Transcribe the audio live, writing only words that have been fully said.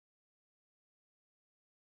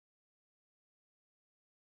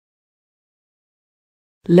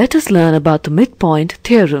Let us learn about the midpoint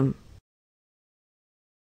theorem.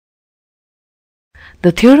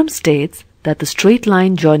 The theorem states that the straight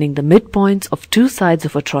line joining the midpoints of two sides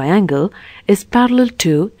of a triangle is parallel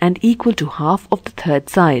to and equal to half of the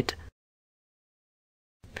third side.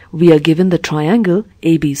 We are given the triangle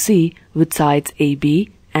ABC with sides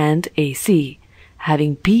AB and AC,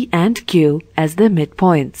 having P and Q as their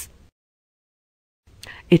midpoints.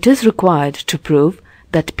 It is required to prove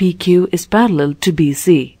that PQ is parallel to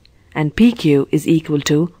BC and PQ is equal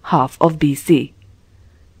to half of BC.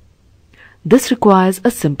 This requires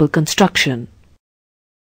a simple construction.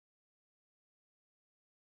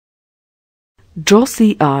 Draw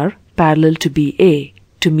CR parallel to BA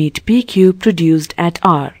to meet PQ produced at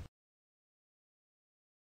R.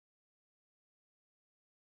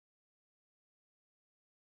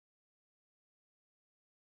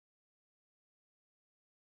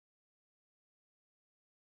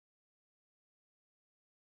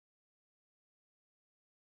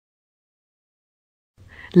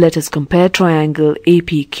 Let us compare triangle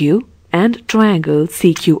APQ and triangle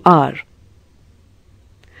CQR.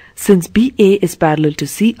 Since BA is parallel to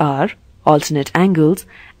CR, alternate angles,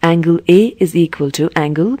 angle A is equal to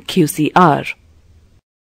angle QCR.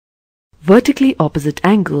 Vertically opposite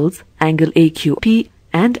angles, angle AQP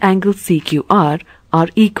and angle CQR are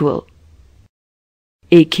equal.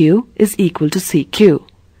 AQ is equal to CQ.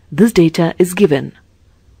 This data is given.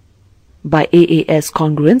 By AAS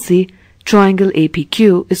congruency, triangle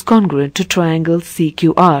APQ is congruent to triangle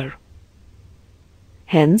CQR.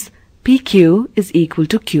 Hence, PQ is equal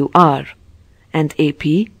to QR and AP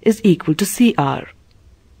is equal to CR.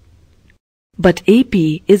 But AP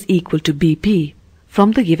is equal to BP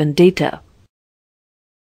from the given data.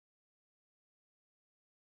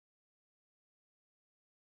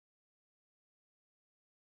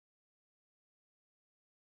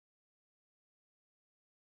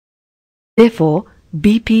 Therefore,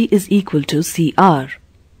 BP is equal to CR.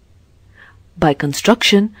 By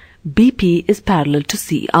construction, BP is parallel to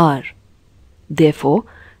CR. Therefore,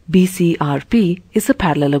 BCRP is a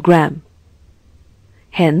parallelogram.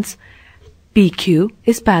 Hence, PQ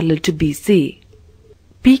is parallel to BC.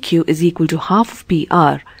 PQ is equal to half of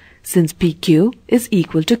PR since PQ is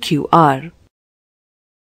equal to QR.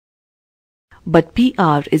 But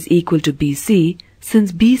PR is equal to BC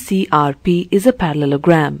since BCRP is a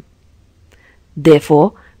parallelogram.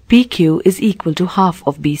 Therefore, PQ is equal to half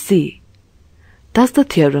of BC. Thus the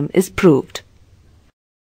theorem is proved.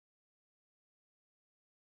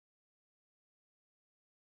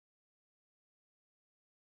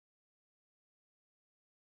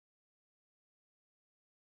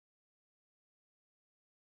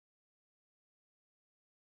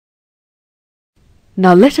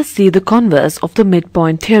 Now let us see the converse of the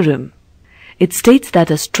midpoint theorem. It states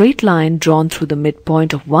that a straight line drawn through the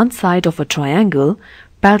midpoint of one side of a triangle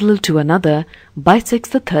parallel to another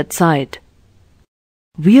bisects the third side.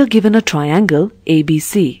 We are given a triangle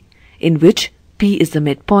ABC in which P is the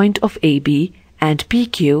midpoint of AB and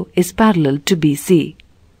PQ is parallel to BC.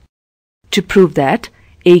 To prove that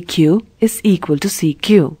AQ is equal to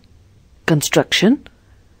CQ. Construction.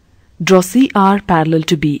 Draw CR parallel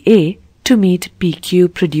to BA to meet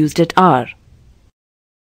PQ produced at R.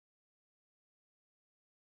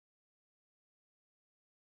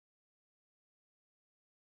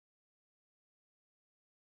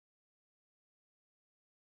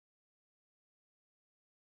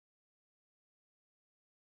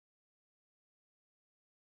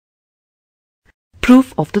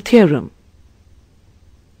 Proof of the theorem.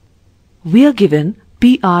 We are given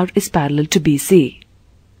PR is parallel to BC.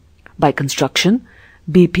 By construction,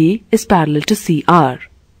 BP is parallel to CR.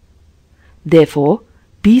 Therefore,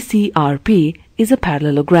 BCRP is a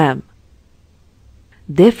parallelogram.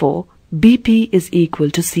 Therefore, BP is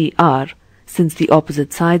equal to CR since the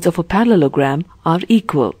opposite sides of a parallelogram are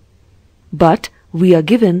equal. But we are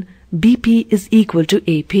given BP is equal to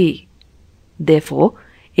AP. Therefore,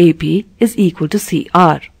 AP is equal to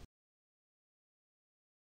CR.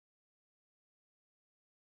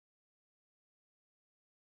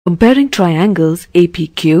 Comparing triangles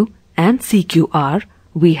APQ and CQR,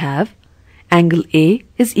 we have angle A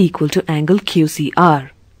is equal to angle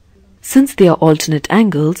QCR, since they are alternate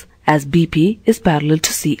angles as BP is parallel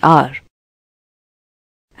to CR.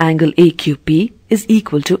 Angle AQP is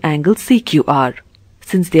equal to angle CQR,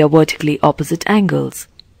 since they are vertically opposite angles.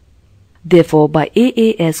 Therefore, by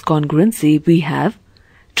AAS congruency, we have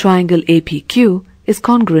triangle APQ is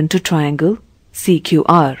congruent to triangle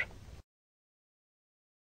CQR.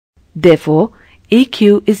 Therefore,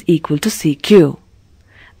 AQ is equal to CQ.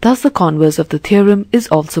 Thus, the converse of the theorem is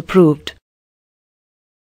also proved.